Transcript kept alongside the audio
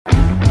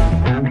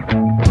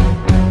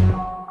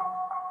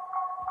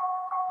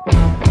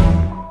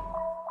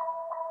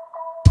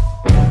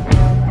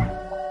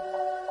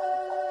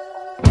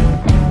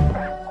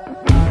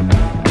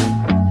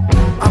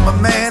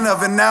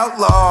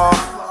outlaw.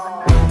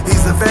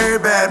 He's a very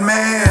bad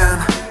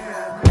man,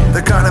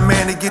 the kind of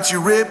man to get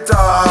you ripped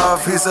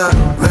off. He's a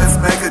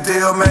let's make a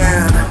deal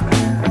man.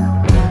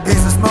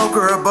 He's a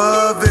smoker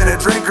above and a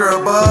drinker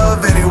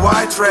above any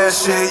white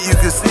trash shit you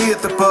can see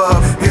at the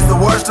pub. He's the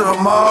worst of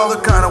them all, the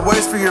kind of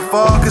waits for your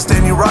fall, can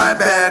stand you right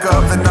back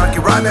up, then knock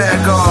you right back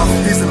off.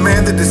 He's a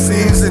man that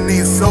deceives and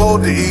needs soul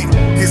to eat.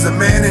 He's a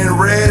man in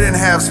red and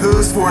has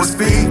hooves for his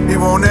feet. He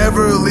won't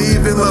ever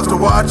leave and loves to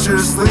watch her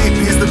sleep.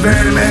 He's the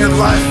very man that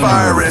light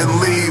fire and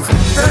leave.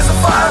 There's a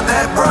fire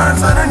that burns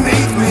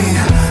underneath me.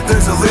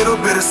 There's a little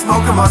bit of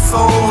smoke in my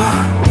soul.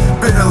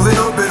 Been a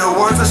little bit of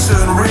words I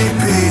shouldn't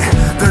repeat.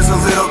 There's a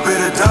little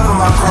bit of dove in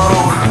my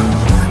crow.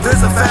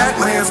 There's a fact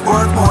land's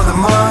worth more than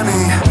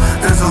money.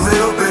 There's a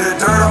little bit of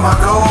dirt on my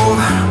gold.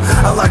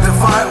 I like to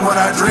fight when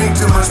I drink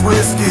too much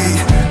whiskey.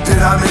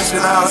 Did I mention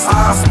I was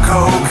high off some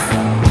coke?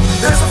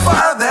 There's a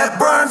fire that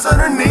burns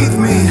underneath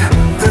me.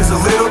 There's a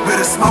little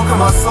bit of smoke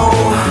in my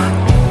soul.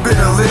 Been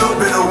a little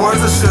bit of words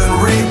I shouldn't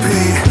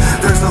repeat.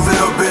 There's a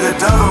little bit of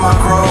dove in my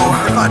crow.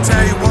 If I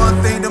tell you one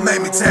thing, don't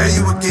make me tell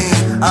you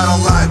again. I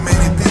don't like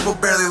many people,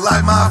 barely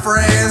like my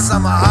friends.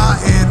 I'm a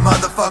hot-head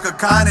motherfucker,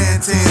 kinda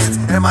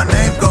intense, and my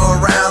name go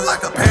around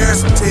like a pair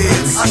of some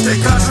tits. I stay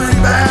country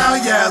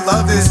bound, yeah, I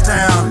love this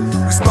town.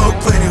 We smoke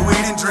plenty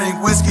weed and drink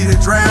whiskey to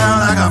drown.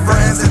 I got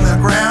friends in the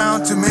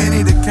ground, too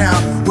many to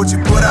count. What you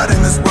put out in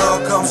this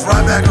world comes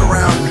right back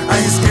around. I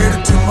ain't scared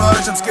of too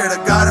much, I'm scared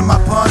of God in my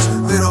punch.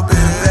 Little bit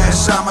of that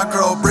shot, my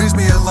girl brings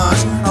me a lunch.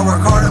 I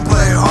work hard and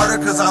play harder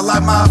cause I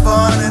like my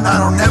fun, and I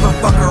don't never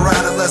fuck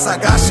around unless I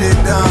got shit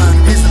done.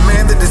 He's a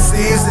man that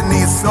deceives and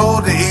needs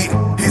soul to eat.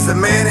 He's a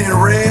man in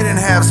red and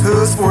has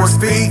hooves for his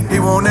feet. He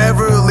won't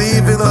ever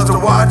leave and loves to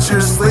watch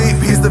her sleep.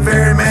 He's the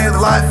very man that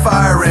light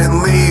fire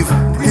and leave.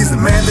 He's a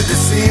man that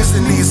deceives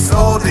and needs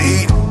soul to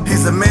eat.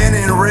 He's a man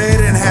in red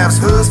and has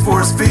hooves for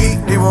his feet.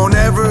 He won't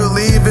ever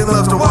leave and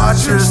loves to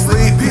watch her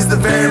sleep. He's the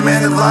very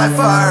man that light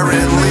fire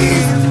and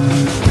leave.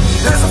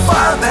 There's a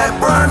fire that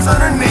burns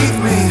underneath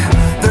me.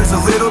 There's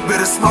a little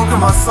bit of smoke in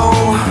my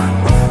soul.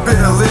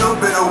 Been a little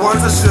bit of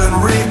words I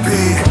shouldn't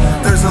repeat.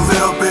 There's a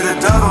little bit of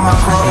dove in my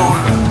crow.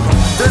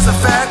 There's a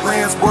fact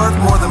land's worth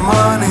more than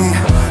money.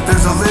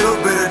 There's a little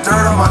bit of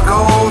dirt on my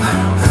gold.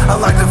 I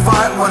like to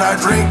fight when I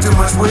drink too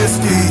much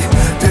whiskey.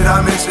 Did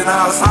I mention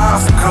I was high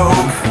off some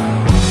coke?